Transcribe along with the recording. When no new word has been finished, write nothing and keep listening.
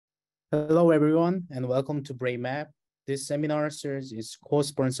Hello, everyone, and welcome to BrainMap. This seminar series is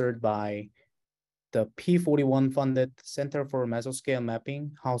co-sponsored by the P41 funded Center for Mesoscale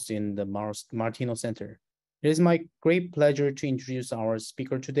Mapping, housed in the Martinos Center. It is my great pleasure to introduce our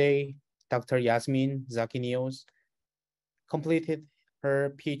speaker today, Dr. Yasmin Zakiniaeiz. Completed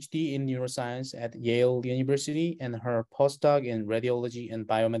her PhD in neuroscience at Yale University and her postdoc in radiology and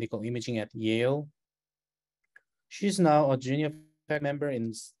biomedical imaging at Yale. She is now a junior member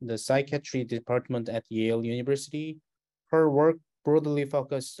in the psychiatry department at Yale University. Her work broadly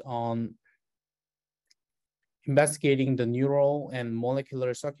focused on investigating the neural and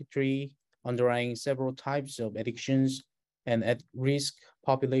molecular circuitry underlying several types of addictions and at-risk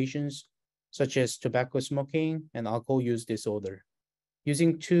populations, such as tobacco smoking and alcohol use disorder,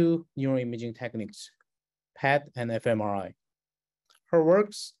 using two neuroimaging techniques, PET and fMRI. Her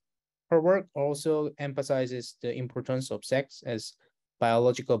work also emphasizes the importance of sex as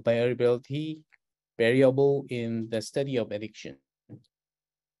biological variable in the study of addiction.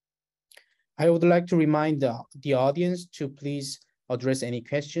 I would like to remind the audience to please address any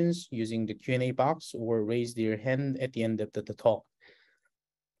questions using the Q&A box or raise their hand at the end of the talk.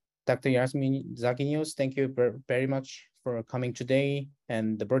 Dr. Yasmin Zakiniaeiz, thank you very much for coming today,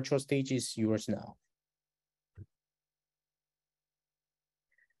 and the virtual stage is yours now.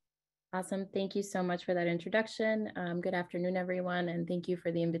 Awesome. Thank you so much for that introduction. Good afternoon, everyone, and thank you for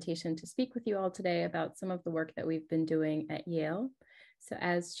the invitation to speak with you all today about some of the work that we've been doing at Yale. So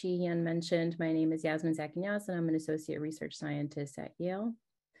as Chi-Hyun mentioned, my name is Yasmin Zakiniaeiz, and I'm an associate research scientist at Yale.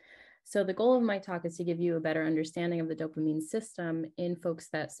 So the goal of my talk is to give you a better understanding of the dopamine system in folks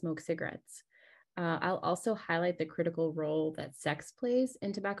that smoke cigarettes. I'll also highlight the critical role that sex plays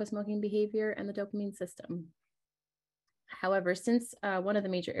in tobacco smoking behavior and the dopamine system. However, since one of the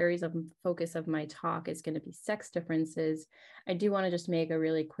major areas of focus of my talk is going to be sex differences, I do want to just make a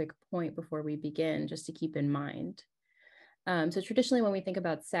really quick point before we begin, just to keep in mind. So traditionally, when we think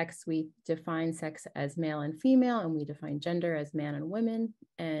about sex, we define sex as male and female, and we define gender as man and women,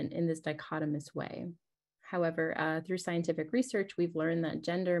 and in this dichotomous way. However, through scientific research, we've learned that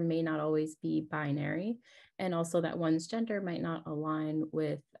gender may not always be binary, and also that one's gender might not align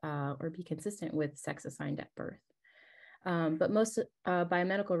with or be consistent with sex assigned at birth. But most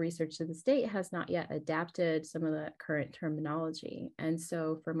biomedical research to this date has not yet adapted some of the current terminology. And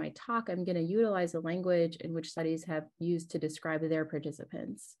so for my talk, I'm going to utilize the language in which studies have used to describe their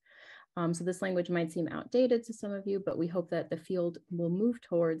participants. So this language might seem outdated to some of you, but we hope that the field will move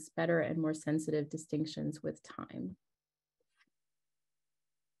towards better and more sensitive distinctions with time.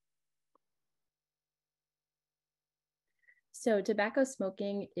 So tobacco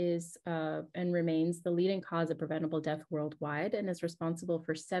smoking is and remains the leading cause of preventable death worldwide and is responsible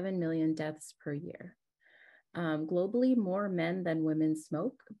for 7 million deaths per year. Globally, more men than women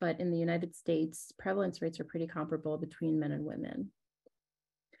smoke, but in the United States, prevalence rates are pretty comparable between men and women.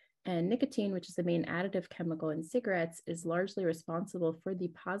 And nicotine, which is the main additive chemical in cigarettes, is largely responsible for the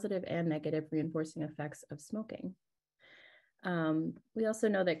positive and negative reinforcing effects of smoking. We also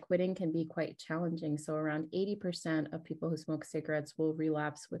know that quitting can be quite challenging. So around 80% of people who smoke cigarettes will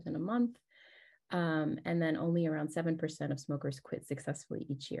relapse within a month. And then only around 7% of smokers quit successfully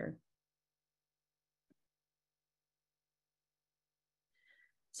each year.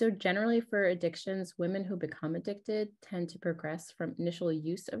 So generally for addictions, women who become addicted tend to progress from initial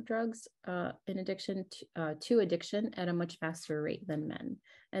use of drugs in addiction to addiction at a much faster rate than men.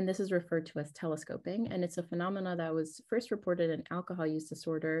 And this is referred to as telescoping. And it's a phenomenon that was first reported in alcohol use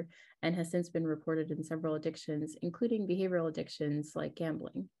disorder and has since been reported in several addictions, including behavioral addictions like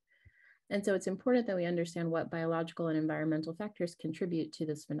gambling. And so it's important that we understand what biological and environmental factors contribute to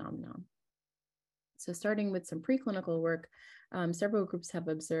this phenomenon. So starting with some preclinical work, several groups have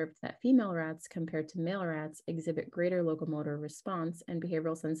observed that female rats compared to male rats exhibit greater locomotor response and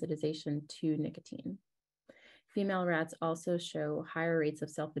behavioral sensitization to nicotine. Female rats also show higher rates of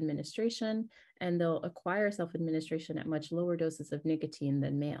self-administration, and they'll acquire self-administration at much lower doses of nicotine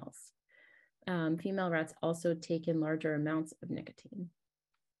than males. Female rats also take in larger amounts of nicotine.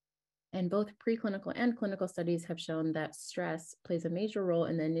 And both preclinical and clinical studies have shown that stress plays a major role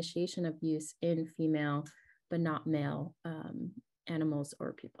in the initiation of use in female, but not male animals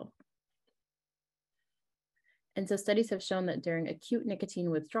or people. And so studies have shown that during acute nicotine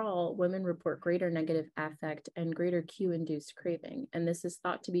withdrawal, women report greater negative affect and greater cue-induced craving. And this is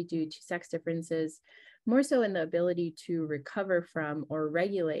thought to be due to sex differences, more so in the ability to recover from or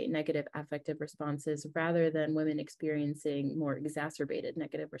regulate negative affective responses rather than women experiencing more exacerbated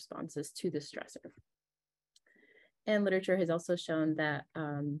negative responses to the stressor. And literature has also shown that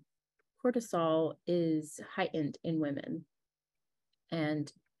cortisol is heightened in women.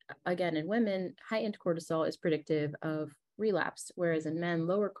 And again, in women, heightened cortisol is predictive of relapse, whereas in men,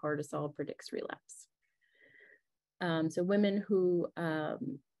 lower cortisol predicts relapse. So women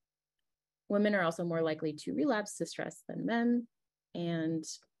are also more likely to relapse to stress than men, and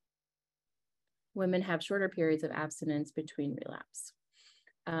women have shorter periods of abstinence between relapse.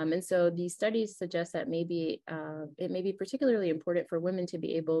 And so these studies suggest that maybe it may be particularly important for women to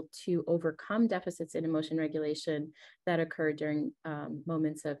be able to overcome deficits in emotion regulation that occur during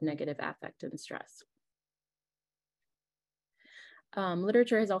moments of negative affect and stress.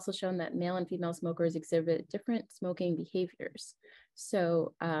 Literature has also shown that male and female smokers exhibit different smoking behaviors.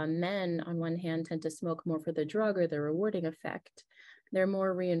 So men, on one hand, tend to smoke more for the drug or the rewarding effect. They're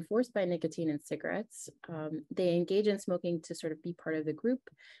more reinforced by nicotine in cigarettes. They engage in smoking to sort of be part of the group,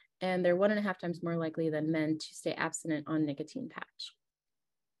 and they're 1.5 times more likely than men to stay abstinent on nicotine patch.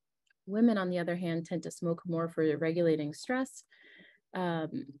 Women, on the other hand, tend to smoke more for regulating stress,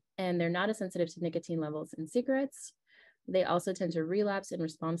 and they're not as sensitive to nicotine levels in cigarettes. They also tend to relapse in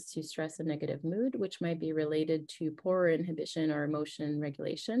response to stress and negative mood, which might be related to poorer inhibition or emotion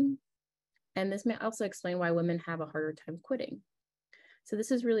regulation. And this may also explain why women have a harder time quitting. So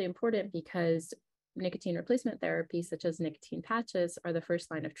this is really important because nicotine replacement therapy, such as nicotine patches, are the first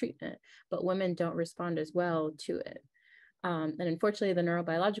line of treatment, but women don't respond as well to it. And unfortunately, the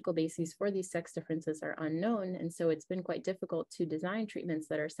neurobiological bases for these sex differences are unknown, and so it's been quite difficult to design treatments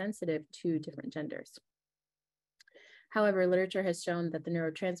that are sensitive to different genders. However, literature has shown that the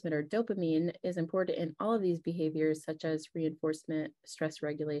neurotransmitter dopamine is important in all of these behaviors, such as reinforcement, stress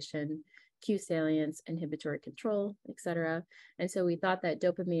regulation, cue salience, inhibitory control, etc. And so we thought that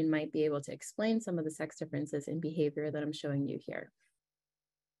dopamine might be able to explain some of the sex differences in behavior that I'm showing you here.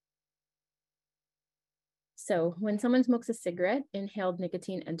 So when someone smokes a cigarette, inhaled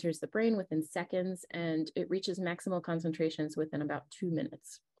nicotine enters the brain within seconds, and it reaches maximal concentrations within about 2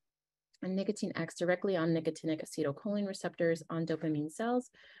 minutes. And nicotine acts directly on nicotinic acetylcholine receptors on dopamine cells,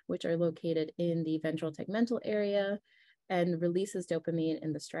 which are located in the ventral tegmental area, and releases dopamine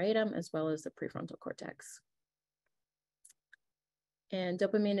in the striatum as well as the prefrontal cortex. And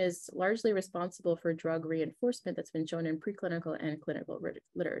dopamine is largely responsible for drug reinforcement that's been shown in preclinical and clinical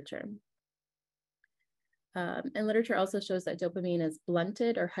literature. And literature also shows that dopamine is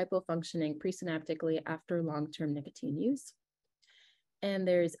blunted or hypofunctioning presynaptically after long-term nicotine use. And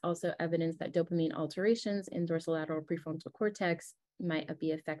there's also evidence that dopamine alterations in dorsolateral prefrontal cortex might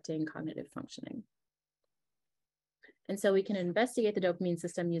be affecting cognitive functioning. And so we can investigate the dopamine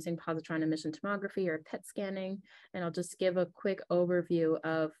system using positron emission tomography or PET scanning. And I'll just give a quick overview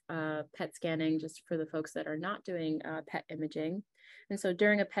of PET scanning just for the folks that are not doing PET imaging. And so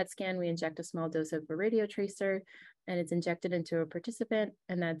during a PET scan, we inject a small dose of a radio tracer, and it's injected into a participant,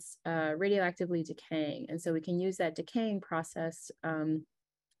 and that's radioactively decaying. And so we can use that decaying process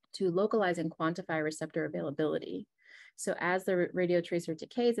to localize and quantify receptor availability. So as the radio tracer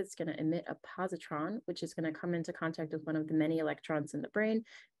decays, it's going to emit a positron, which is going to come into contact with one of the many electrons in the brain,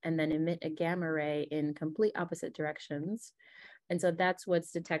 and then emit a gamma ray in complete opposite directions. And so that's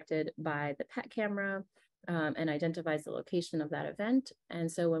what's detected by the PET camera and identifies the location of that event.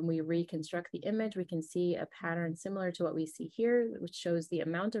 And so when we reconstruct the image, we can see a pattern similar to what we see here, which shows the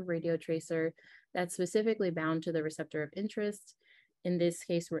amount of radio tracer that's specifically bound to the receptor of interest. In this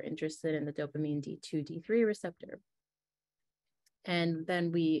case, we're interested in the dopamine D2, D3 receptor. And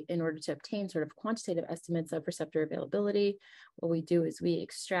then we, in order to obtain sort of quantitative estimates of receptor availability, what we do is we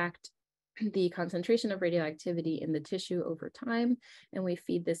extract the concentration of radioactivity in the tissue over time, and we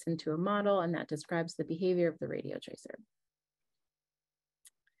feed this into a model, and that describes the behavior of the radio tracer.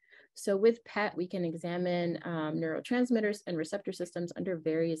 So with PET, we can examine neurotransmitters and receptor systems under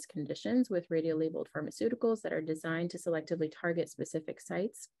various conditions with radio-labeled pharmaceuticals that are designed to selectively target specific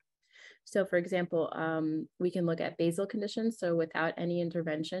sites. So for example, we can look at basal conditions, so without any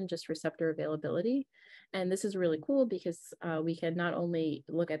intervention, just receptor availability. And this is really cool because we can not only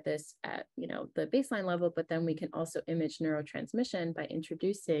look at this at the baseline level, but then we can also image neurotransmission by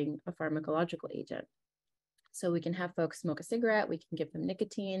introducing a pharmacological agent. So we can have folks smoke a cigarette, we can give them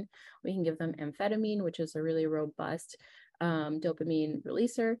nicotine, we can give them amphetamine, which is a really robust dopamine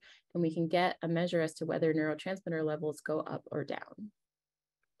releaser, and we can get a measure as to whether neurotransmitter levels go up or down.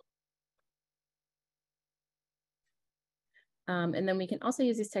 And then we can also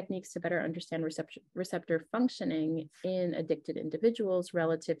use these techniques to better understand receptor functioning in addicted individuals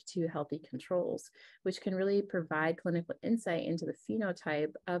relative to healthy controls, which can really provide clinical insight into the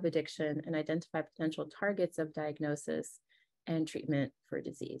phenotype of addiction and identify potential targets of diagnosis and treatment for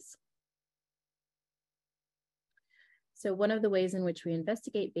disease. So one of the ways in which we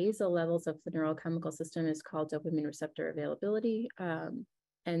investigate basal levels of the neurochemical system is called dopamine receptor availability.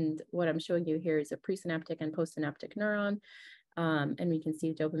 And what I'm showing you here is a presynaptic and postsynaptic neuron. And we can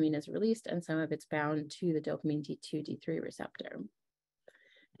see dopamine is released and some of it's bound to the dopamine D2, D3 receptor.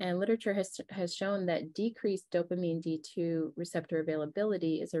 And literature has shown that decreased dopamine D2 receptor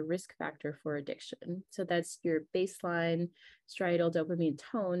availability is a risk factor for addiction. So that's your baseline striatal dopamine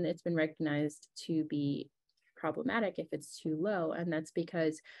tone. It's been recognized to be problematic if it's too low. And that's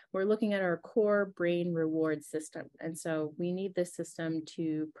because we're looking at our core brain reward system. And so we need this system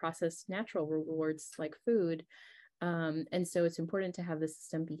to process natural rewards like food. And so it's important to have the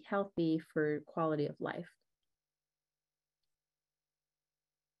system be healthy for quality of life.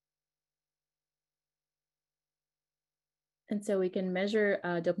 And so we can measure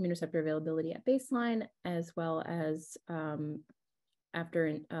dopamine receptor availability at baseline as well as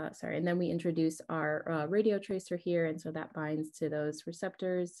and then we introduce our radio tracer here. And so that binds to those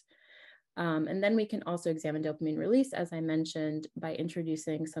receptors. And then we can also examine dopamine release, as I mentioned, by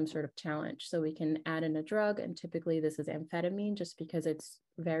introducing some sort of challenge. So we can add in a drug, and typically this is amphetamine, just because it's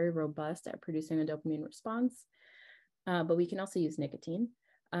very robust at producing a dopamine response. But we can also use nicotine.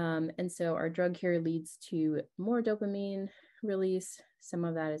 And so our drug here leads to more dopamine release. Some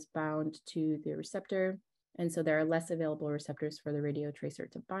of that is bound to the receptor. And so there are less available receptors for the radio tracer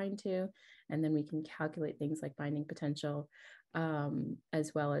to bind to. And then we can calculate things like binding potential,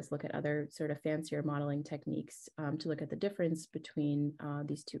 as well as look at other sort of fancier modeling techniques to look at the difference between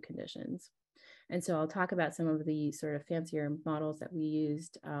these two conditions. And so I'll talk about some of the sort of fancier models that we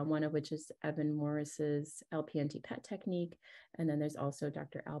used, one of which is Evan Morris's LPNT PET technique. And then there's also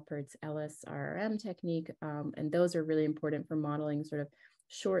Dr. Alpert's LSRM technique. And those are really important for modeling sort of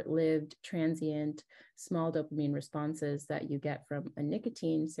short-lived, transient, small dopamine responses that you get from a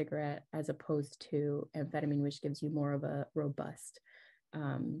nicotine cigarette as opposed to amphetamine, which gives you more of a robust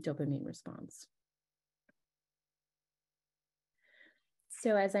dopamine response.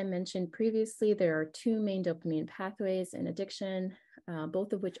 So as I mentioned previously, there are two main dopamine pathways in addiction,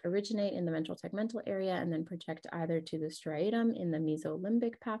 both of which originate in the ventral tegmental area and then project either to the striatum in the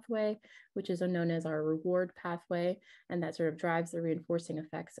mesolimbic pathway, which is known as our reward pathway, and that sort of drives the reinforcing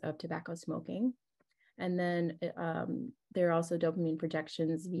effects of tobacco smoking. And then there are also dopamine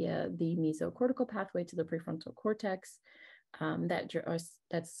projections via the mesocortical pathway to the prefrontal cortex.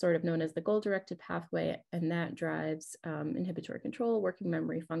 That's sort of known as the goal-directed pathway, and that drives inhibitory control, working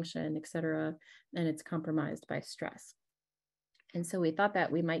memory function, et cetera, and it's compromised by stress. And so we thought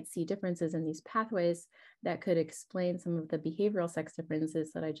that we might see differences in these pathways that could explain some of the behavioral sex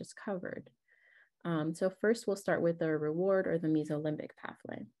differences that I just covered. So first, we'll start with the reward or the mesolimbic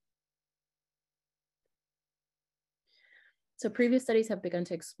pathway. So previous studies have begun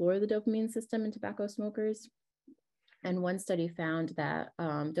to explore the dopamine system in tobacco smokers. And one study found that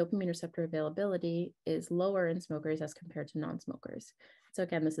dopamine receptor availability is lower in smokers as compared to non-smokers. So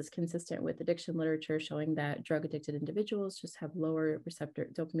again, this is consistent with addiction literature showing that drug-addicted individuals just have lower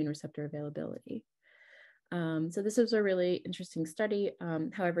dopamine receptor availability. So this was a really interesting study.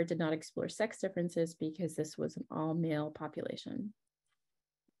 However, it did not explore sex differences because this was an all-male population.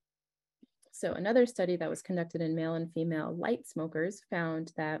 So another study that was conducted in male and female light smokers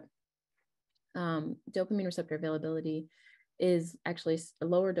found that dopamine receptor availability is actually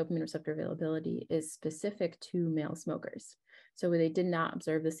lower dopamine receptor availability is specific to male smokers. So they did not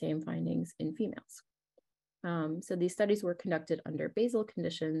observe the same findings in females. So these studies were conducted under basal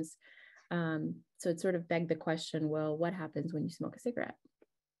conditions. So it sort of begged the question, well, what happens when you smoke a cigarette?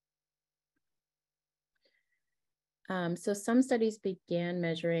 So some studies began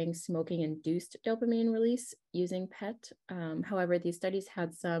measuring smoking-induced dopamine release using PET. However, these studies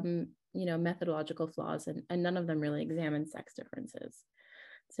had some, methodological flaws, and none of them really examined sex differences.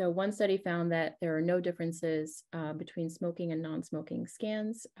 So one study found that there are no differences between smoking and non-smoking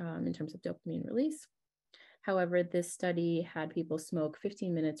scans in terms of dopamine release. However, this study had people smoke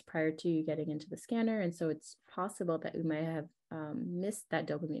 15 minutes prior to getting into the scanner, and so it's possible that we might have missed that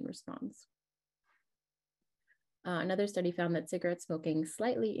dopamine response. Another study found that cigarette smoking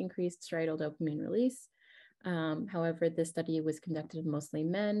slightly increased striatal dopamine release. However, this study was conducted in mostly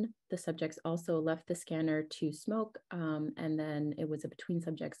men. The subjects also left the scanner to smoke, and then it was a between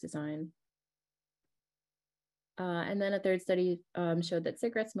subjects design. And then a third study showed that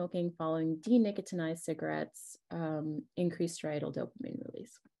cigarette smoking following denicotinized cigarettes increased striatal dopamine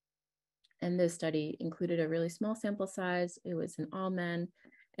release. And this study included a really small sample size. It was in all men,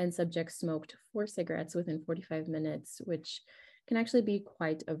 and subjects smoked 4 cigarettes within 45 minutes, which can actually be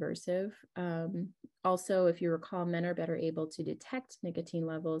quite aversive. Also, if you recall, men are better able to detect nicotine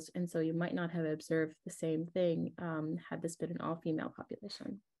levels, and so you might not have observed the same thing had this been an all-female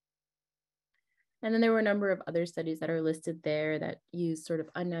population. And then there were a number of other studies that are listed there that use sort of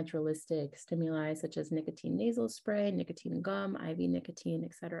unnaturalistic stimuli, such as nicotine nasal spray, nicotine gum, IV nicotine,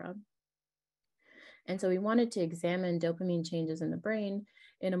 etc. And so we wanted to examine dopamine changes in the brain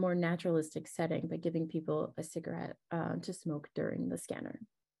in a more naturalistic setting by giving people a cigarette to smoke during the scanner.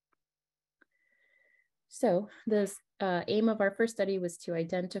 So the aim of our first study was to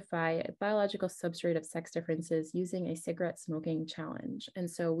identify a biological substrate of sex differences using a cigarette smoking challenge. And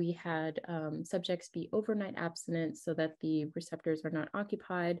so we had subjects be overnight abstinent so that the receptors are not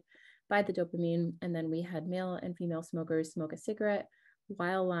occupied by the dopamine. And then we had male and female smokers smoke a cigarette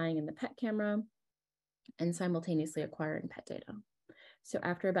while lying in the PET camera and simultaneously acquiring PET data. So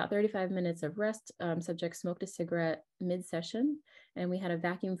after about 35 minutes of rest, subjects smoked a cigarette mid-session, and we had a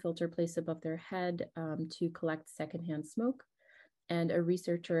vacuum filter placed above their head to collect secondhand smoke. And a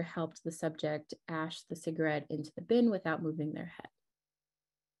researcher helped the subject ash the cigarette into the bin without moving their head.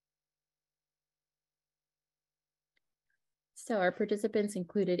 So our participants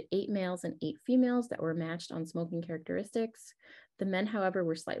included 8 males and 8 females that were matched on smoking characteristics. The men, however,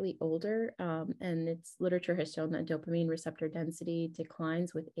 were slightly older, and its literature has shown that dopamine receptor density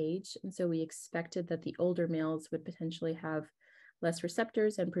declines with age. And so we expected that the older males would potentially have less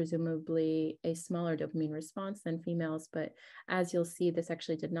receptors and presumably a smaller dopamine response than females. But as you'll see, this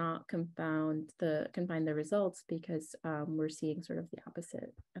actually did not confine the results because we're seeing sort of the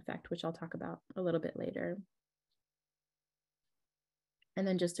opposite effect, which I'll talk about a little bit later. And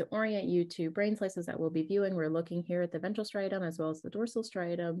then just to orient you to brain slices that we'll be viewing, we're looking here at the ventral striatum as well as the dorsal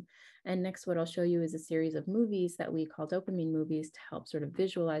striatum. And next, what I'll show you is a series of movies that we call dopamine movies to help sort of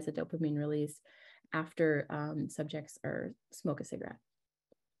visualize a dopamine release after subjects smoke a cigarette.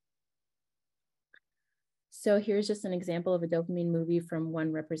 So here's just an example of a dopamine movie from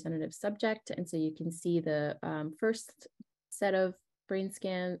one representative subject. And so you can see the first set of brain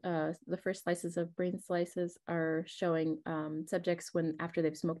scan, the first slices of brain slices are showing subjects after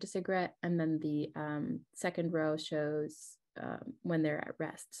they've smoked a cigarette, and then the second row shows when they're at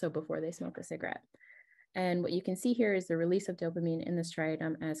rest, so before they smoke a cigarette. And what you can see here is the release of dopamine in the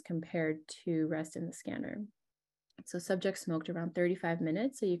striatum as compared to rest in the scanner. So subjects smoked around 35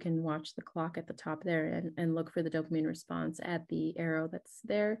 minutes, so you can watch the clock at the top there and look for the dopamine response at the arrow that's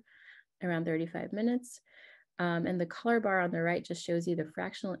there around 35 minutes. And the color bar on the right just shows you the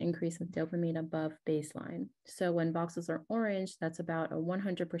fractional increase of dopamine above baseline. So when voxels are orange, that's about a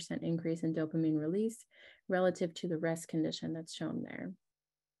 100% increase in dopamine release relative to the rest condition that's shown there.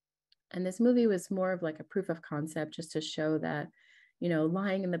 And this movie was more of like a proof of concept just to show that,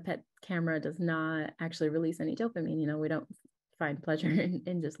 lying in the PET camera does not actually release any dopamine. We don't find pleasure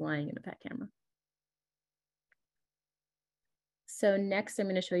in just lying in a PET camera. So next, I'm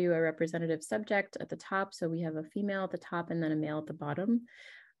going to show you a representative subject at the top. So we have a female at the top and then a male at the bottom.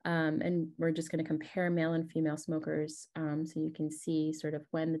 And we're just going to compare male and female smokers. So you can see sort of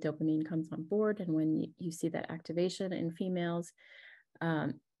when the dopamine comes on board and when you see that activation in females.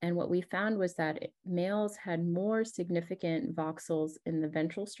 And what we found was that males had more significant voxels in the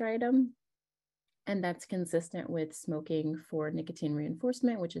ventral striatum. And that's consistent with smoking for nicotine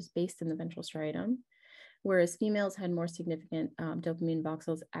reinforcement, which is based in the ventral striatum. Whereas females had more significant dopamine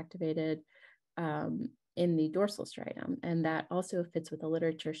voxels activated in the dorsal striatum. And that also fits with the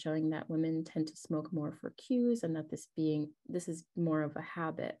literature showing that women tend to smoke more for cues and that this is more of a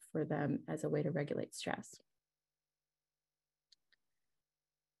habit for them as a way to regulate stress.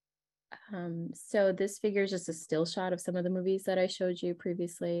 So this figure is just a still shot of some of the movies that I showed you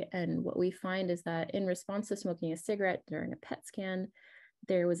previously. And what we find is that in response to smoking a cigarette during a PET scan,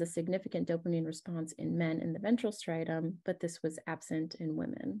 there was a significant dopamine response in men in the ventral striatum, but this was absent in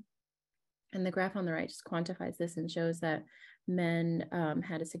women. And the graph on the right just quantifies this and shows that men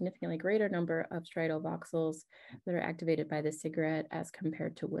had a significantly greater number of striatal voxels that are activated by the cigarette as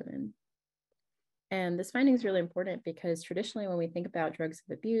compared to women. And this finding is really important because traditionally when we think about drugs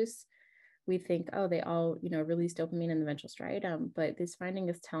of abuse, we think, oh, they all, release dopamine in the ventral striatum, but this finding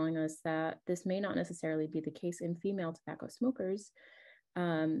is telling us that this may not necessarily be the case in female tobacco smokers,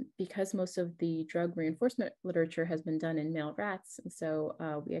 because most of the drug reinforcement literature has been done in male rats. And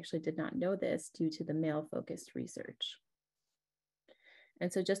so we actually did not know this due to the male-focused research.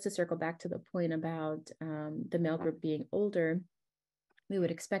 And so just to circle back to the point about the male group being older, we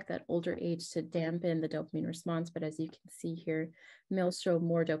would expect that older age to dampen the dopamine response, but as you can see here, males show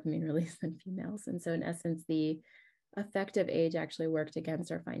more dopamine release than females. And so in essence, the effective age actually worked against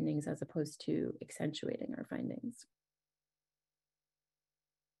our findings as opposed to accentuating our findings.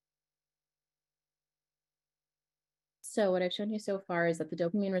 So what I've shown you so far is that the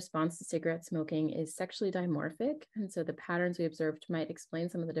dopamine response to cigarette smoking is sexually dimorphic. And so the patterns we observed might explain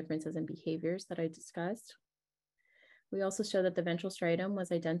some of the differences in behaviors that I discussed. We also show that the ventral striatum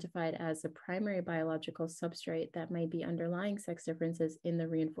was identified as the primary biological substrate that might be underlying sex differences in the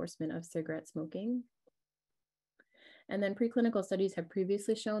reinforcement of cigarette smoking. And then preclinical studies have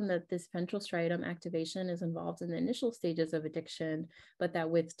previously shown that this ventral striatum activation is involved in the initial stages of addiction, but that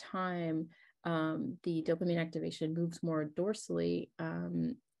with time, the dopamine activation moves more dorsally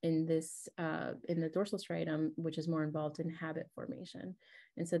in the dorsal striatum, which is more involved in habit formation.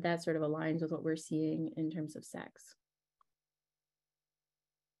 And so that sort of aligns with what we're seeing in terms of sex.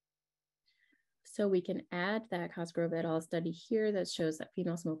 So we can add that Cosgrove et al. Study here that shows that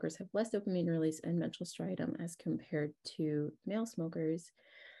female smokers have less dopamine release in ventral striatum as compared to male smokers.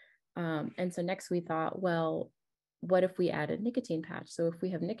 And so next we thought, well, what if we add a nicotine patch? So if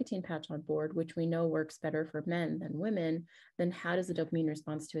we have nicotine patch on board, which we know works better for men than women, then how does the dopamine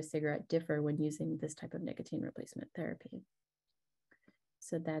response to a cigarette differ when using this type of nicotine replacement therapy?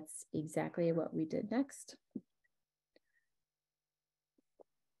 So that's exactly what we did next.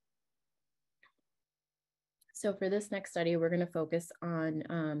 So for this next study, we're going to focus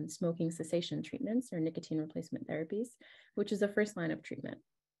on smoking cessation treatments or nicotine replacement therapies, which is the first line of treatment.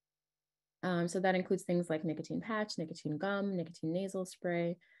 So that includes things like nicotine patch, nicotine gum, nicotine nasal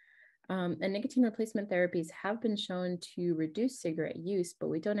spray. And nicotine replacement therapies have been shown to reduce cigarette use, but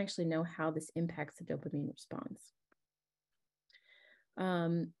we don't actually know how this impacts the dopamine response.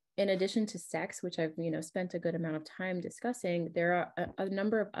 In addition to sex, which I've spent a good amount of time discussing, there are a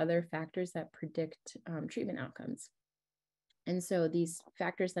number of other factors that predict treatment outcomes. And so these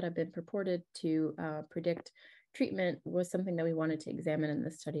factors that have been purported to predict treatment was something that we wanted to examine in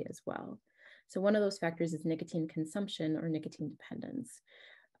this study as well. So one of those factors is nicotine consumption or nicotine dependence.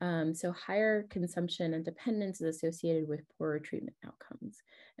 So higher consumption and dependence is associated with poorer treatment outcomes.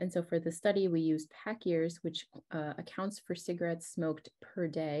 And so for the study, we used pack years, which accounts for cigarettes smoked per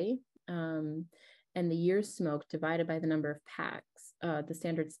day, and the years smoked divided by the number of packs. The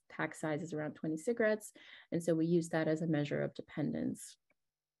standard pack size is around 20 cigarettes, and so we used that as a measure of dependence.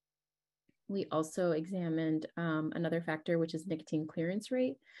 We also examined another factor, which is nicotine clearance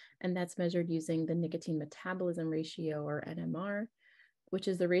rate, and that's measured using the nicotine metabolism ratio, or NMR, which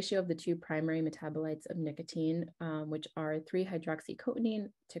is the ratio of the two primary metabolites of nicotine, which are 3-hydroxycotinine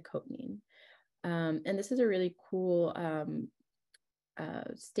to cotinine. And this is a really cool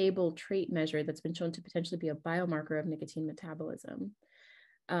stable trait measure that's been shown to potentially be a biomarker of nicotine metabolism.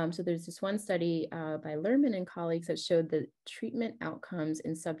 So there's this one study by Lerman and colleagues that showed the treatment outcomes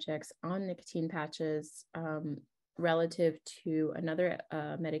in subjects on nicotine patches relative to another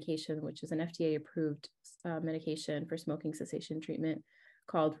medication, which is an FDA-approved medication for smoking cessation treatment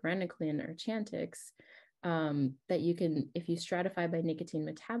called varenicline or Chantix, that you can, if you stratify by nicotine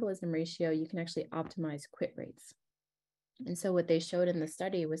metabolism ratio, you can actually optimize quit rates. And so what they showed in the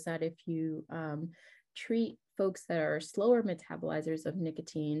study was that if you treat folks that are slower metabolizers of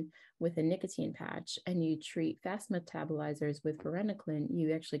nicotine with a nicotine patch and you treat fast metabolizers with varenicline,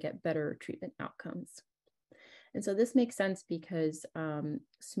 you actually get better treatment outcomes. And so this makes sense because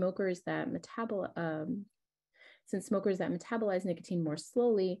smokers that metabolize nicotine more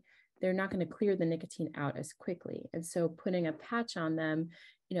slowly, they're not going to clear the nicotine out as quickly. And so putting a patch on them,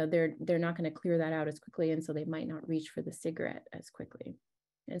 they're not going to clear that out as quickly, and so they might not reach for the cigarette as quickly.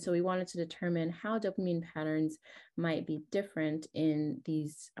 And so we wanted to determine how dopamine patterns might be different in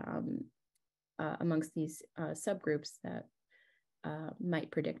these amongst these subgroups that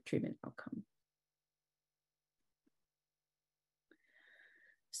might predict treatment outcome.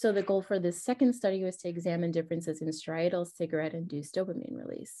 So the goal for this second study was to examine differences in striatal cigarette-induced dopamine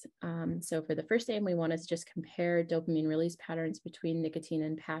release. So for the first aim, we wanted to just compare dopamine release patterns between nicotine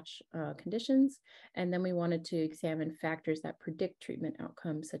and patch conditions. And then we wanted to examine factors that predict treatment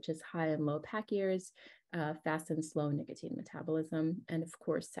outcomes, such as high and low pack years, fast and slow nicotine metabolism, and of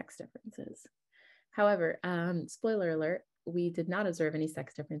course, sex differences. However, spoiler alert, we did not observe any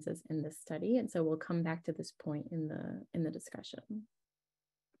sex differences in this study. And so we'll come back to this point in the discussion.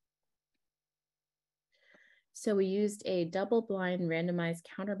 So we used a double-blind randomized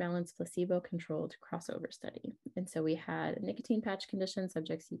counterbalance placebo-controlled crossover study. And so we had nicotine patch condition,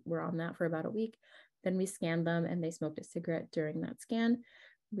 subjects were on that for about a week. Then we scanned them and they smoked a cigarette during that scan.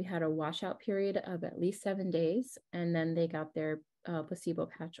 We had a washout period of at least 7 days, and then they got their placebo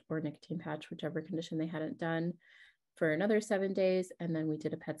patch or nicotine patch, whichever condition they hadn't done, for another 7 days. And then we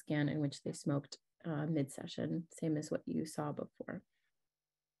did a PET scan in which they smoked mid-session, same as what you saw before.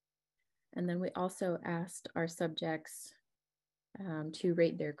 And then we also asked our subjects to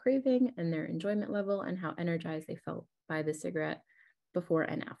rate their craving and their enjoyment level and how energized they felt by the cigarette before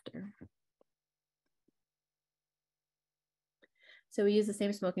and after. So we used the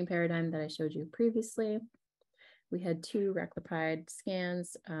same smoking paradigm that I showed you previously. We had 2 raclopride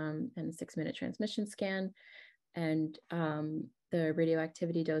scans and a 6-minute transmission scan, and the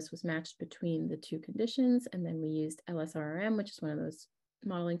radioactivity dose was matched between the 2 conditions. And then we used LSRM, which is one of those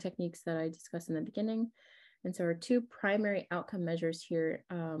modeling techniques that I discussed in the beginning. And so our 2 primary outcome measures here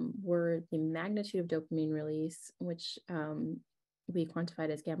were the magnitude of dopamine release, which we quantified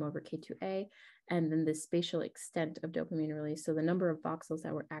as gamma over K2A, and then the spatial extent of dopamine release. So the number of voxels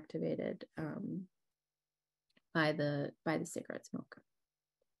that were activated by the cigarette smoke.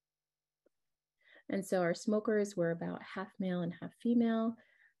 And so our smokers were about half male and half female.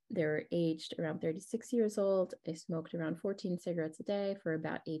 They were aged around 36 years old. They smoked around 14 cigarettes a day for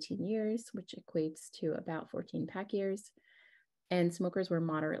about 18 years, which equates to about 14 pack years. And smokers were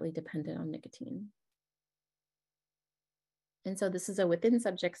moderately dependent on nicotine. And so this is a within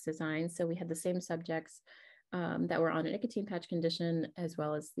subjects design. So we had the same subjects that were on a nicotine patch condition, as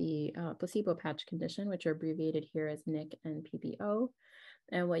well as the placebo patch condition, which are abbreviated here as NIC and PPO.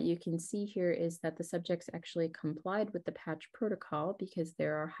 And what you can see here is that the subjects actually complied with the patch protocol because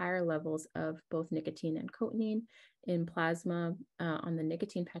there are higher levels of both nicotine and cotinine in plasma on the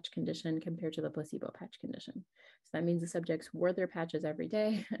nicotine patch condition compared to the placebo patch condition. So that means the subjects wore their patches every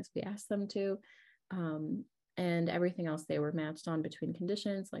day as we asked them to. And everything else they were matched on between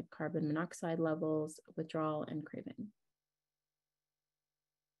conditions like carbon monoxide levels, withdrawal, and craving.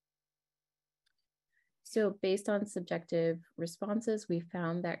 So based on subjective responses, we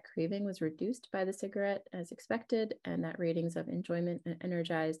found that craving was reduced by the cigarette as expected, and that ratings of enjoyment and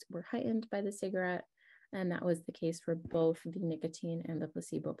energized were heightened by the cigarette. And that was the case for both the nicotine and the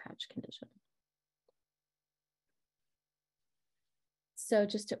placebo patch condition. So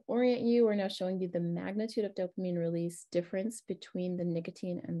just to orient you, we're now showing you the magnitude of dopamine release difference between the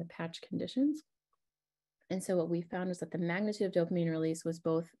nicotine and the patch conditions. And so what we found was that the magnitude of dopamine release was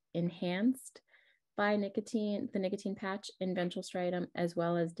both enhanced by nicotine, the nicotine patch in ventral striatum, as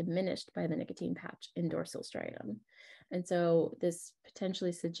well as diminished by the nicotine patch in dorsal striatum. And so this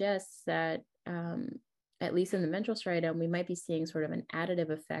potentially suggests that at least in the ventral striatum, we might be seeing sort of an additive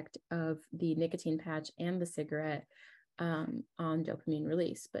effect of the nicotine patch and the cigarette on dopamine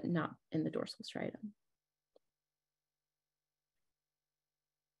release, but not in the dorsal striatum.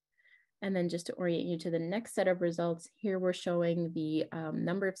 And then just to orient you to the next set of results, here we're showing the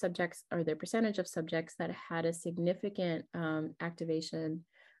number of subjects or the percentage of subjects that had a significant activation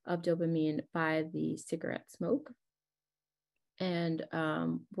of dopamine by the cigarette smoke. And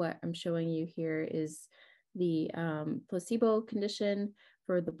what I'm showing you here is the placebo condition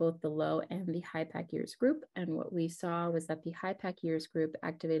for both the low and the high pack years group. And what we saw was that the high pack years group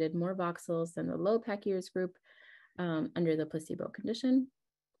activated more voxels than the low pack years group under the placebo condition.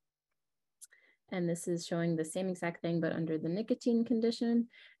 And this is showing the same exact thing, but under the nicotine condition.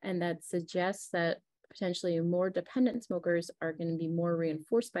 And that suggests that potentially more dependent smokers are going to be more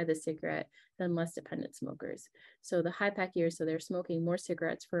reinforced by the cigarette than less dependent smokers. So the high pack years, so they're smoking more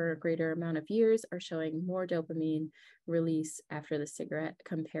cigarettes for a greater amount of years, are showing more dopamine release after the cigarette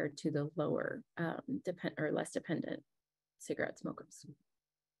compared to the lower or less dependent cigarette smokers.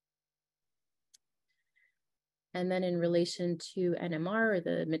 And then in relation to NMR, or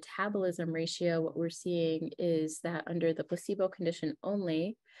the metabolism ratio, what we're seeing is that under the placebo condition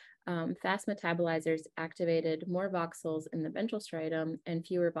only, fast metabolizers activated more voxels in the ventral striatum and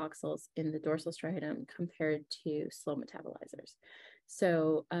fewer voxels in the dorsal striatum compared to slow metabolizers.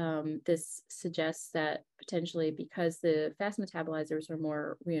 So this suggests that potentially because the fast metabolizers are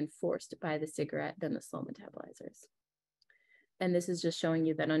more reinforced by the cigarette than the slow metabolizers. And this is just showing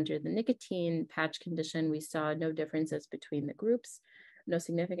you that under the nicotine patch condition, we saw no differences between the groups, no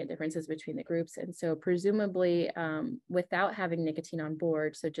significant differences between the groups. And so presumably without having nicotine on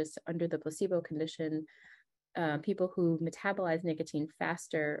board, so just under the placebo condition, people who metabolize nicotine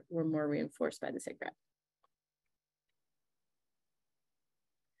faster were more reinforced by the cigarette.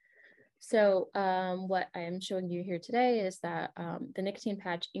 So what I am showing you here today is that the nicotine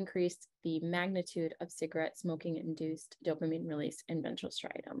patch increased the magnitude of cigarette smoking induced dopamine release in ventral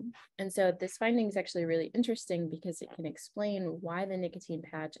striatum. And so this finding is actually really interesting because it can explain why the nicotine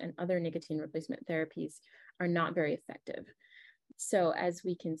patch and other nicotine replacement therapies are not very effective. So as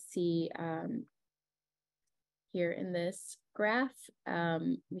we can see here in this graph,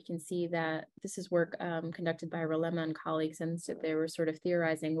 we can see that this is work conducted by Rolema and colleagues, and so they were sort of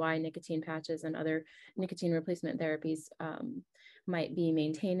theorizing why nicotine patches and other nicotine replacement therapies might be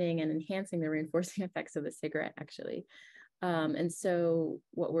maintaining and enhancing the reinforcing effects of the cigarette, actually. And so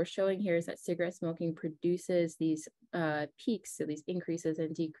what we're showing here is that cigarette smoking produces these peaks, so these increases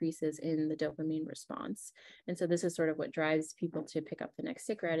and decreases in the dopamine response. And so this is sort of what drives people to pick up the next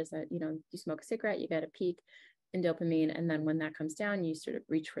cigarette, is that, you know, you smoke a cigarette, you get a peak in dopamine, and then when that comes down, you sort of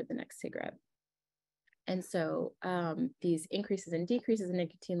reach for the next cigarette. And so these increases and decreases in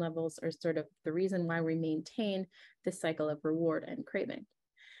nicotine levels are sort of the reason why we maintain this cycle of reward and craving.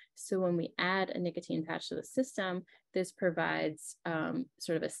 So when we add a nicotine patch to the system, this provides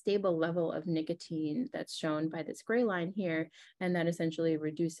sort of a stable level of nicotine that's shown by this gray line here, and that essentially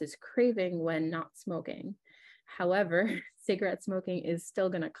reduces craving when not smoking. However, cigarette smoking is still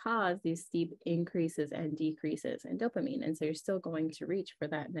going to cause these steep increases and decreases in dopamine. And so you're still going to reach for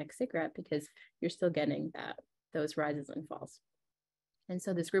that next cigarette because you're still getting those rises and falls. And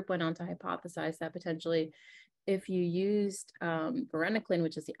so this group went on to hypothesize that potentially if you used varenicline,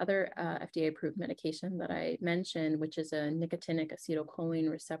 which is the other FDA-approved medication that I mentioned, which is a nicotinic acetylcholine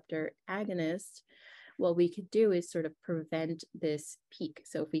receptor agonist, what we could do is sort of prevent this peak.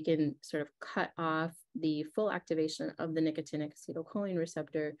 So if we can sort of cut off the full activation of the nicotinic acetylcholine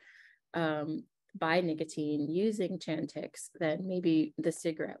receptor by nicotine using Chantix, then maybe the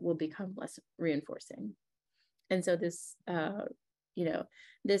cigarette will become less reinforcing. And so this,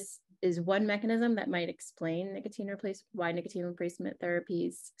 this is one mechanism that might explain why nicotine replacement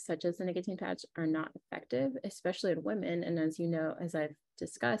therapies such as the nicotine patch are not effective, especially in women. And as you know, as I've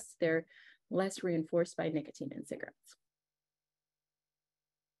discussed, they're less reinforced by nicotine in cigarettes.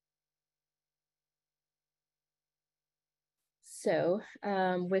 So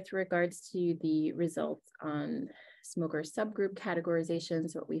with regards to the results on smoker subgroup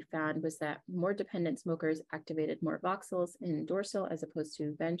categorizations, what we found was that more dependent smokers activated more voxels in dorsal as opposed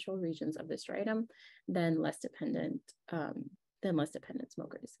to ventral regions of the striatum than less dependent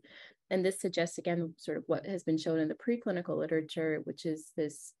smokers. And this suggests, again, sort of what has been shown in the preclinical literature, which is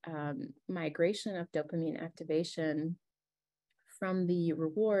this migration of dopamine activation from the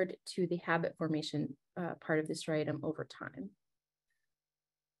reward to the habit formation part of the striatum over time.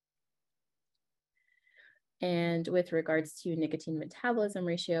 And with regards to nicotine metabolism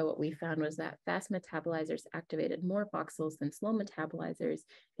ratio, what we found was that fast metabolizers activated more voxels than slow metabolizers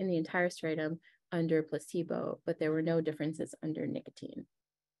in the entire striatum under placebo, but there were no differences under nicotine.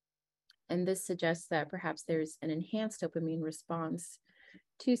 And this suggests that perhaps there's an enhanced dopamine response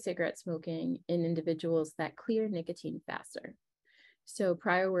to cigarette smoking in individuals that clear nicotine faster. So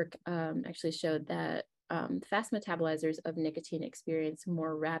prior work actually showed that fast metabolizers of nicotine experience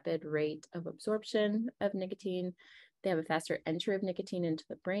more rapid rate of absorption of nicotine. They have a faster entry of nicotine into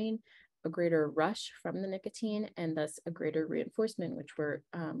the brain, a greater rush from the nicotine, and thus a greater reinforcement, which we're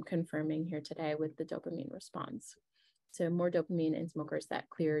confirming here today with the dopamine response. So more dopamine in smokers that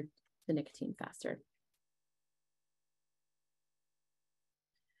cleared the nicotine faster.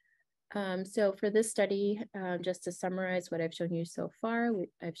 So for this study, just to summarize what I've shown you so far,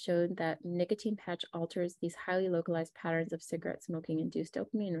 I've shown that nicotine patch alters these highly localized patterns of cigarette smoking-induced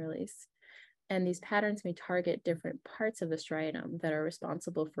dopamine release. And these patterns may target different parts of the striatum that are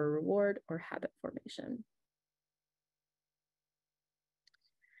responsible for reward or habit formation.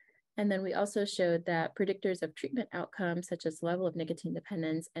 And then we also showed that predictors of treatment outcomes, such as level of nicotine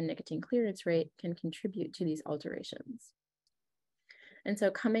dependence and nicotine clearance rate, can contribute to these alterations. And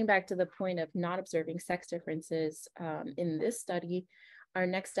so coming back to the point of not observing sex differences in this study, our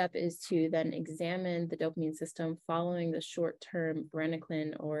next step is to then examine the dopamine system following the short-term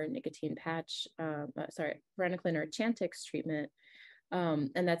varenicline or nicotine patch, varenicline or Chantix treatment.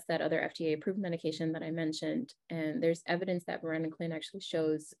 And that's that other FDA-approved medication that I mentioned. And there's evidence that varenicline actually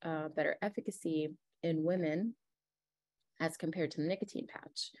shows better efficacy in women as compared to the nicotine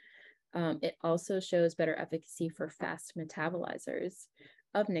patch. It also shows better efficacy for fast metabolizers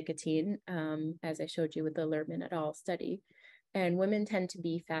of nicotine, as I showed you with the Lerman et al. Study. And women tend to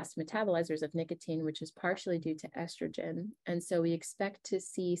be fast metabolizers of nicotine, which is partially due to estrogen. And so we expect to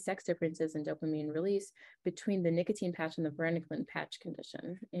see sex differences in dopamine release between the nicotine patch and the varenicline patch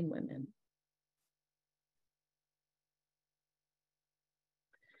condition in women.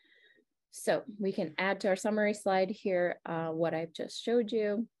 So we can add to our summary slide here what I've just showed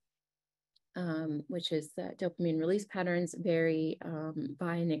you. Which is that dopamine release patterns vary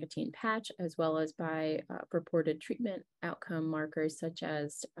by nicotine patch, as well as by purported treatment outcome markers such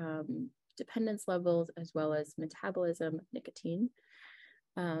as dependence levels, as well as metabolism of nicotine.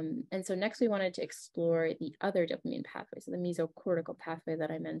 And so next we wanted to explore the other dopamine pathway, so the mesocortical pathway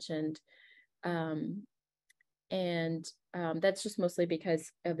that I mentioned. And that's just mostly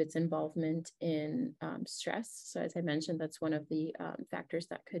because of its involvement in stress. So as I mentioned, that's one of the factors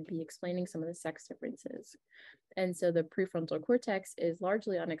that could be explaining some of the sex differences. And so the prefrontal cortex is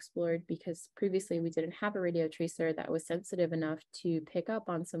largely unexplored because previously we didn't have a radio tracer that was sensitive enough to pick up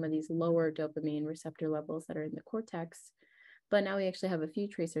on some of these lower dopamine receptor levels that are in the cortex. But now we actually have a few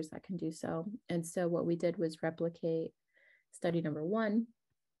tracers that can do so. And so what we did was replicate study number 1,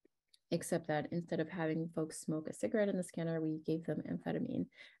 except that instead of having folks smoke a cigarette in the scanner, we gave them amphetamine.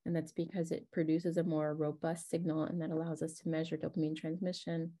 And that's because it produces a more robust signal, and that allows us to measure dopamine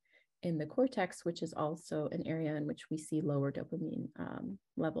transmission in the cortex, which is also an area in which we see lower dopamine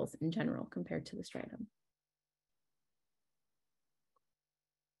levels in general compared to the striatum.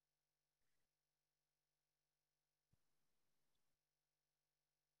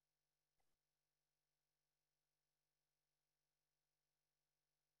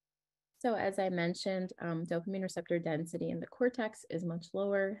 So as I mentioned, dopamine receptor density in the cortex is much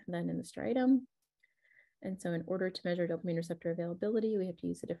lower than in the striatum. And so in order to measure dopamine receptor availability, we have to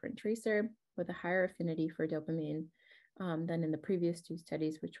use a different tracer with a higher affinity for dopamine than in the previous 2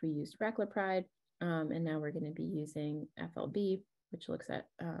 studies, which we used raclopride. And now we're going to be using FLB, which looks at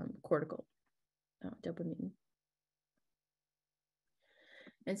cortical dopamine.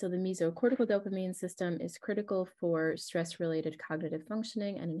 And so the mesocortical dopamine system is critical for stress-related cognitive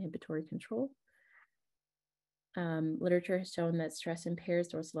functioning and inhibitory control. Literature has shown that stress impairs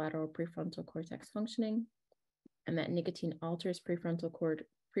dorsolateral prefrontal cortex functioning, and that nicotine alters prefrontal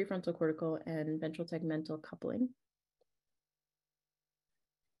cortical and ventral tegmental coupling.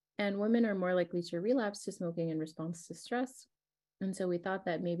 And women are more likely to relapse to smoking in response to stress. And so we thought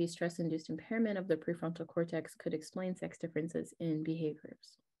that maybe stress-induced impairment of the prefrontal cortex could explain sex differences in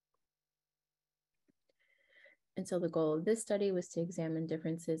behaviors. And so the goal of this study was to examine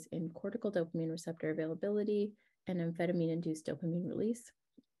differences in cortical dopamine receptor availability and amphetamine-induced dopamine release.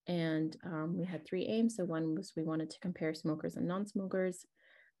 And we had 3 aims. So one was we wanted to compare smokers and non-smokers.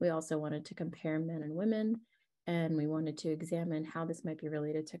 We also wanted to compare men and women, and we wanted to examine how this might be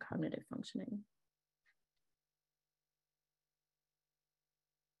related to cognitive functioning.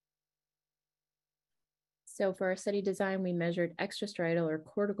 So for our study design, we measured extrastriatal or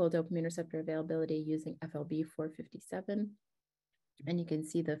cortical dopamine receptor availability using FLB 457. And you can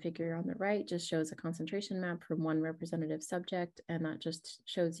see the figure on the right just shows a concentration map from one representative subject. And that just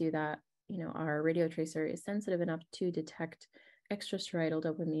shows you that, our radio tracer is sensitive enough to detect extrastriatal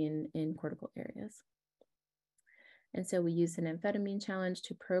dopamine in cortical areas. And so we used an amphetamine challenge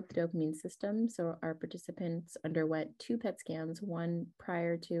to probe the dopamine system. So our participants underwent 2 PET scans, one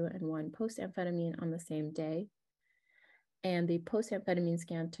prior to and one post-amphetamine on the same day. And the post-amphetamine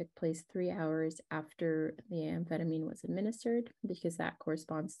scan took place 3 hours after the amphetamine was administered, because that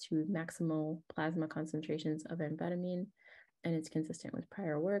corresponds to maximal plasma concentrations of amphetamine, and it's consistent with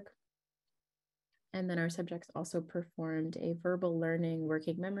prior work. And then our subjects also performed a verbal learning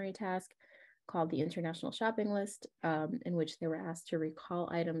working memory task called the International Shopping List, in which they were asked to recall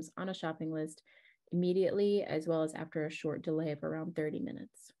items on a shopping list immediately, as well as after a short delay of around 30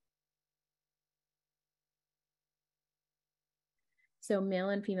 minutes. So male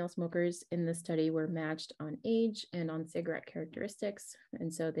and female smokers in the study were matched on age and on cigarette characteristics.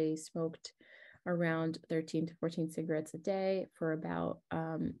 And so they smoked around 13 to 14 cigarettes a day for about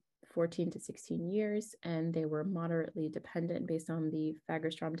 14 to 16 years, and they were moderately dependent based on the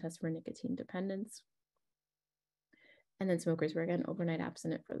Fagerstrom test for nicotine dependence. And then smokers were again overnight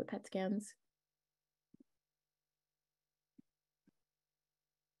abstinent for the PET scans.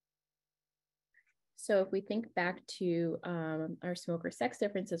 So if we think back to our smoker sex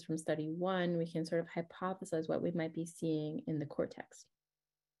differences from study 1, we can sort of hypothesize what we might be seeing in the cortex.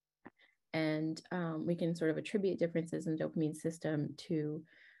 And we can sort of attribute differences in dopamine system to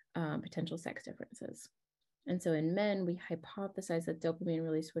potential sex differences. And so in men, we hypothesize that dopamine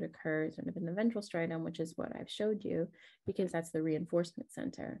release would occur sort of in the ventral striatum, which is what I've showed you, because that's the reinforcement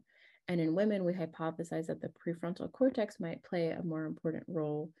center. And in women, we hypothesize that the prefrontal cortex might play a more important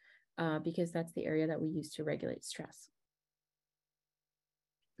role because that's the area that we use to regulate stress.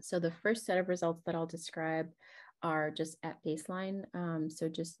 So the first set of results that I'll describe are just at baseline. So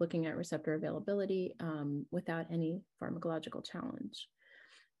just looking at receptor availability without any pharmacological challenge.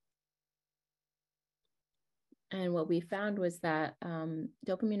 And what we found was that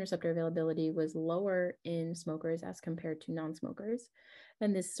dopamine receptor availability was lower in smokers as compared to non-smokers.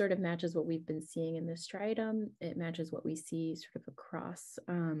 And this sort of matches what we've been seeing in the striatum. It matches what we see sort of across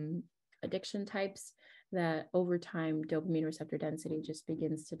addiction types, that over time, dopamine receptor density just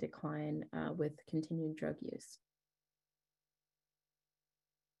begins to decline with continued drug use.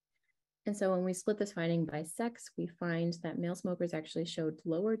 And so when we split this finding by sex, we find that male smokers actually showed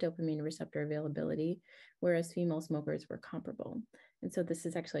lower dopamine receptor availability, whereas female smokers were comparable. And so this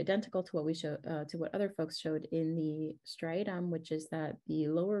is actually identical to what we show to what other folks showed in the striatum, which is that the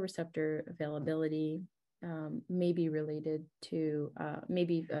lower receptor availability may be related to,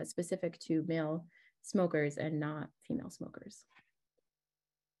 specific to male smokers and not female smokers.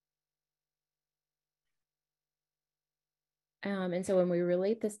 And so when we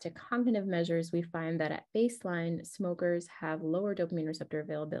relate this to cognitive measures, we find that at baseline, smokers have lower dopamine receptor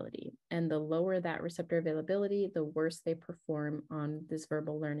availability. And the lower that receptor availability, the worse they perform on this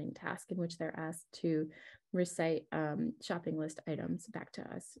verbal learning task in which they're asked to recite shopping list items back to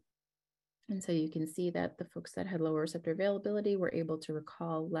us. And so you can see that the folks that had lower receptor availability were able to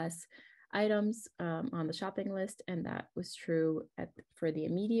recall less items on the shopping list, and that was true for the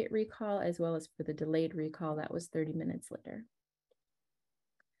immediate recall as well as for the delayed recall that was 30 minutes later.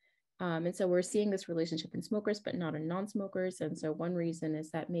 And so we're seeing this relationship in smokers, but not in non-smokers. And so one reason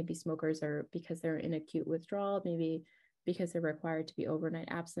is that maybe smokers are, because they're in acute withdrawal, maybe because they're required to be overnight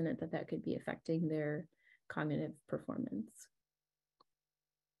abstinent, that could be affecting their cognitive performance.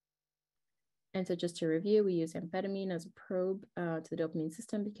 And so just to review, we use amphetamine as a probe to the dopamine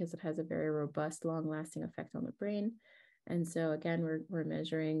system because it has a very robust, long-lasting effect on the brain. And so again, we're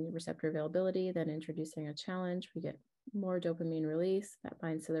measuring receptor availability, then introducing a challenge. We get more dopamine release that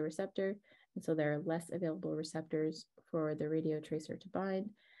binds to the receptor. And so there are less available receptors for the radio tracer to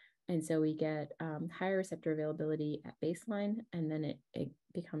bind. And so we get higher receptor availability at baseline, and then it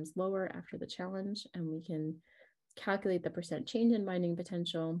becomes lower after the challenge. And we can calculate the percent change in binding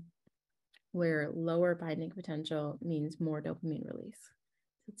potential, where lower binding potential means more dopamine release.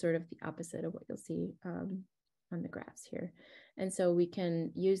 It's sort of the opposite of what you'll see on the graphs here. And so we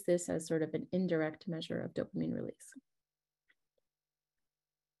can use this as sort of an indirect measure of dopamine release.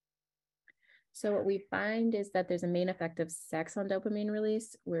 So what we find is that there's a main effect of sex on dopamine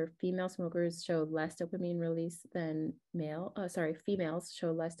release, where female smokers show less dopamine release than females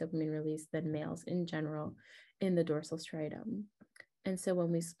show less dopamine release than males in general in the dorsal striatum. And so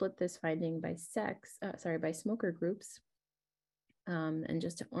when we split this finding by by smoker groups, and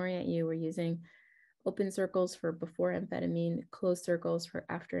just to orient you, we're using open circles for before amphetamine, closed circles for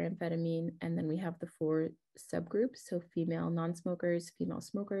after amphetamine, and then we have the 4 subgroups. So female non-smokers, female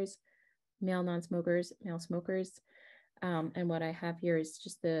smokers, male non-smokers, male smokers. And what I have here is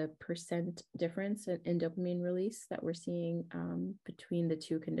just the percent difference in dopamine release that we're seeing between the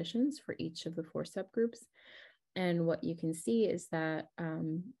 2 conditions for each of the 4 subgroups. And what you can see is that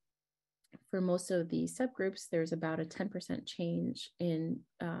for most of the subgroups, there's about a 10% change in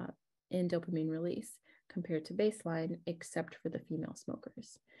dopamine release compared to baseline, except for the female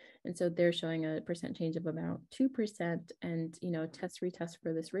smokers. And so they're showing a percent change of about 2%, and retest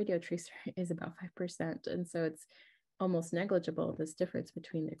for this radio tracer is about 5%. And so it's almost negligible, this difference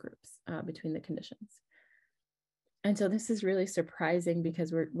between the groups, between the conditions. And so this is really surprising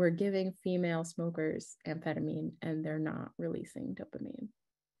because we're giving female smokers amphetamine and they're not releasing dopamine.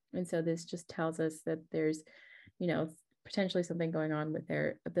 And so this just tells us that there's, potentially something going on with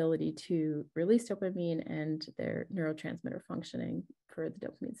their ability to release dopamine and their neurotransmitter functioning for the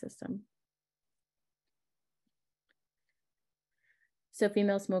dopamine system. So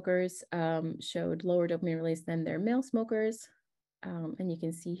female smokers showed lower dopamine release than their male smokers. And you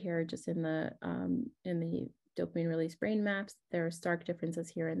can see here just in the dopamine release brain maps, there are stark differences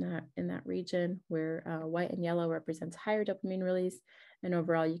here in that region where white and yellow represents higher dopamine release. And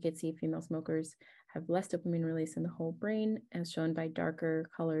overall, you can see female smokers have less dopamine release in the whole brain, as shown by darker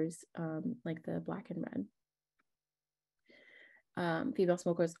colors like the black and red. Female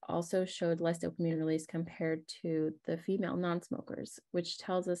smokers also showed less dopamine release compared to the female non-smokers, which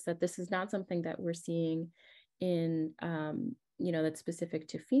tells us that this is not something that we're seeing in, that's specific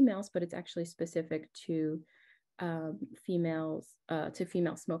to females, but it's actually specific to female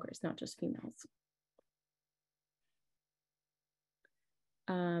smokers, not just females.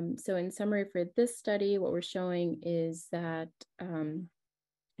 So in summary for this study, what we're showing is that,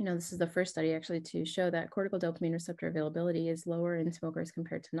 this is the first study actually to show that cortical dopamine receptor availability is lower in smokers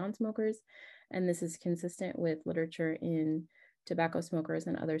compared to non-smokers. And this is consistent with literature in tobacco smokers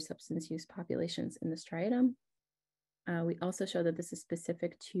and other substance use populations in the striatum. We also show that this is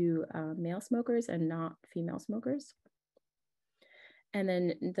specific to male smokers and not female smokers. And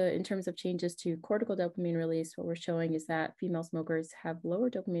then in terms of changes to cortical dopamine release, what we're showing is that female smokers have lower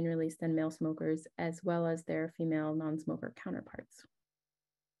dopamine release than male smokers, as well as their female non-smoker counterparts.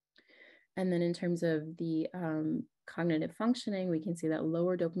 And then in terms of the cognitive functioning, we can see that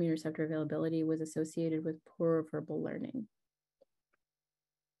lower dopamine receptor availability was associated with poorer verbal learning.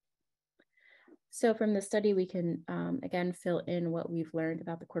 So from the study, we can, again, fill in what we've learned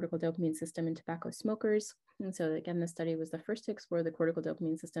about the cortical dopamine system in tobacco smokers. And so again, the study was the first to explore the cortical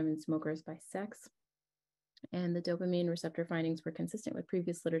dopamine system in smokers by sex. And the dopamine receptor findings were consistent with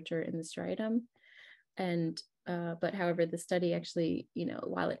previous literature in the striatum. And, but however, the study actually,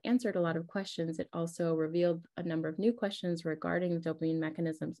 while it answered a lot of questions, it also revealed a number of new questions regarding the dopamine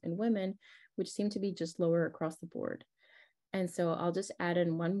mechanisms in women, which seem to be just lower across the board. And so I'll just add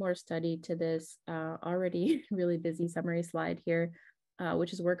in one more study to this already really busy summary slide here,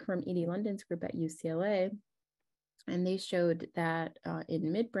 which is work from Edie London's group at UCLA. And they showed that in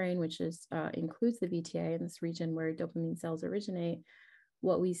midbrain, which includes the VTA in this region where dopamine cells originate,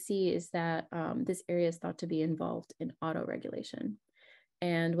 what we see is that this area is thought to be involved in autoregulation.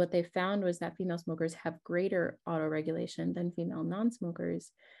 And what they found was that female smokers have greater autoregulation than female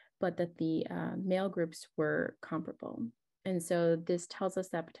non-smokers, but that the male groups were comparable. And so this tells us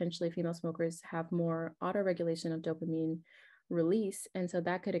that potentially female smokers have more autoregulation of dopamine release. And so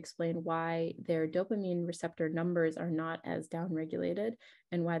that could explain why their dopamine receptor numbers are not as downregulated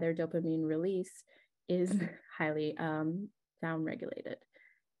and why their dopamine release is highly downregulated.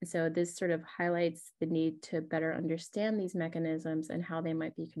 So this sort of highlights the need to better understand these mechanisms and how they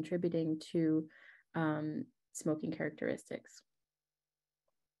might be contributing to smoking characteristics,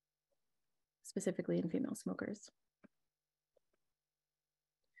 specifically in female smokers.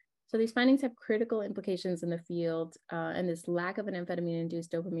 So these findings have critical implications in the field, and this lack of an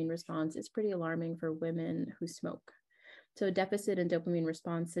amphetamine-induced dopamine response is pretty alarming for women who smoke. So a deficit in dopamine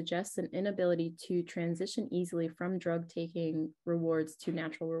response suggests an inability to transition easily from drug-taking rewards to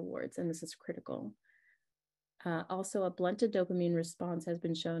natural rewards, and this is critical. Also, a blunted dopamine response has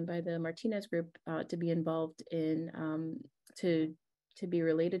been shown by the Martinos group to be involved in, to be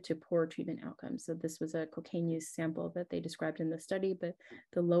related to poor treatment outcomes. So this was a cocaine use sample that they described in the study, but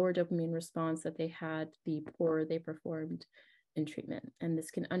the lower dopamine response that they had, the poorer they performed in treatment. And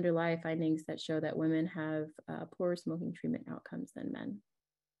this can underlie findings that show that women have poorer smoking treatment outcomes than men.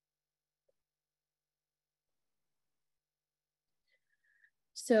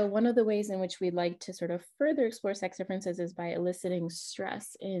 So one of the ways in which we'd like to sort of further explore sex differences is by eliciting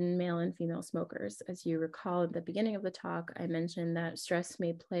stress in male and female smokers. As you recall at the beginning of the talk, I mentioned that stress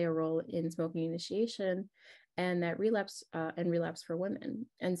may play a role in smoking initiation and that relapse for women.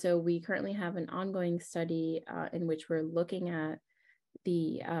 And so we currently have an ongoing study in which we're looking at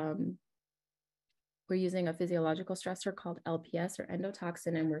we're using a physiological stressor called LPS or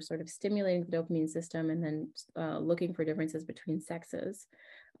endotoxin, and we're sort of stimulating the dopamine system and then looking for differences between sexes.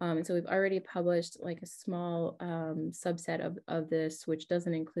 And so we've already published like a small subset of this, which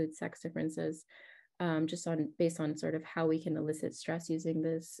doesn't include sex differences, just based on sort of how we can elicit stress using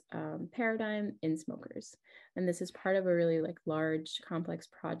this paradigm in smokers. And this is part of a really like large complex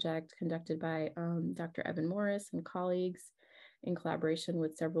project conducted by Dr. Evan Morris and colleagues in collaboration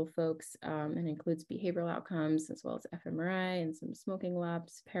with several folks, and includes behavioral outcomes as well as fMRI and some smoking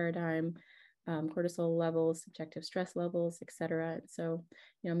labs, paradigm, cortisol levels, subjective stress levels, et cetera. So,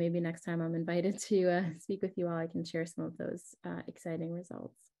 maybe next time I'm invited to speak with you all, I can share some of those exciting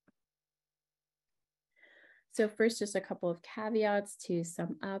results. So first, just a couple of caveats to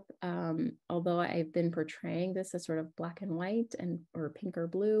sum up. Although I've been portraying this as sort of black and white or pink or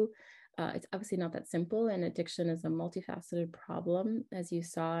blue, it's obviously not that simple, and addiction is a multifaceted problem, as you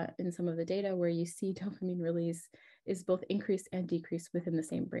saw in some of the data where you see dopamine release is both increased and decreased within the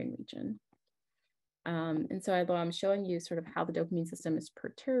same brain region. And so although I'm showing you sort of how the dopamine system is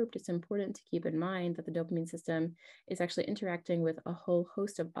perturbed, it's important to keep in mind that the dopamine system is actually interacting with a whole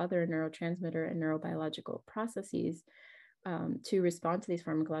host of other neurotransmitter and neurobiological processes to respond to these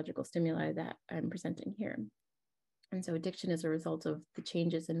pharmacological stimuli that I'm presenting here. And so addiction is a result of the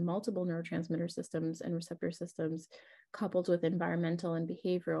changes in multiple neurotransmitter systems and receptor systems, coupled with environmental and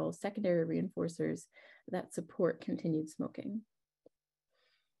behavioral secondary reinforcers that support continued smoking.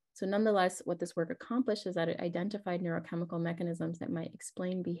 So nonetheless, what this work accomplished is that it identified neurochemical mechanisms that might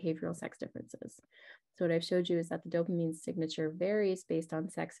explain behavioral sex differences. So what I've showed you is that the dopamine signature varies based on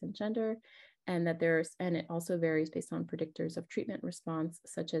sex and gender, and that it also varies based on predictors of treatment response,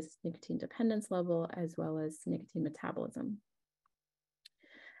 such as nicotine dependence level, as well as nicotine metabolism.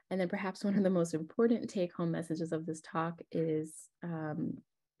 And then perhaps one of the most important take-home messages of this talk is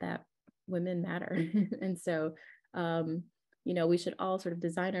that women matter. And so, we should all sort of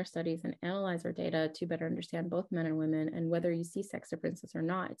design our studies and analyze our data to better understand both men and women, and whether you see sex differences or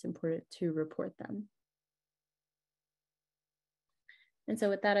not, it's important to report them. And so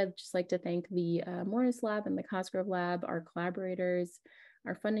with that, I'd just like to thank the Morris Lab and the Cosgrove Lab, our collaborators,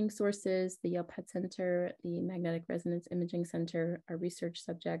 our funding sources, the Yale Pet Center, the Magnetic Resonance Imaging Center, our research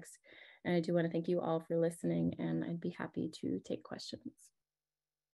subjects, And I do want to thank you all for listening, and I'd be happy to take questions.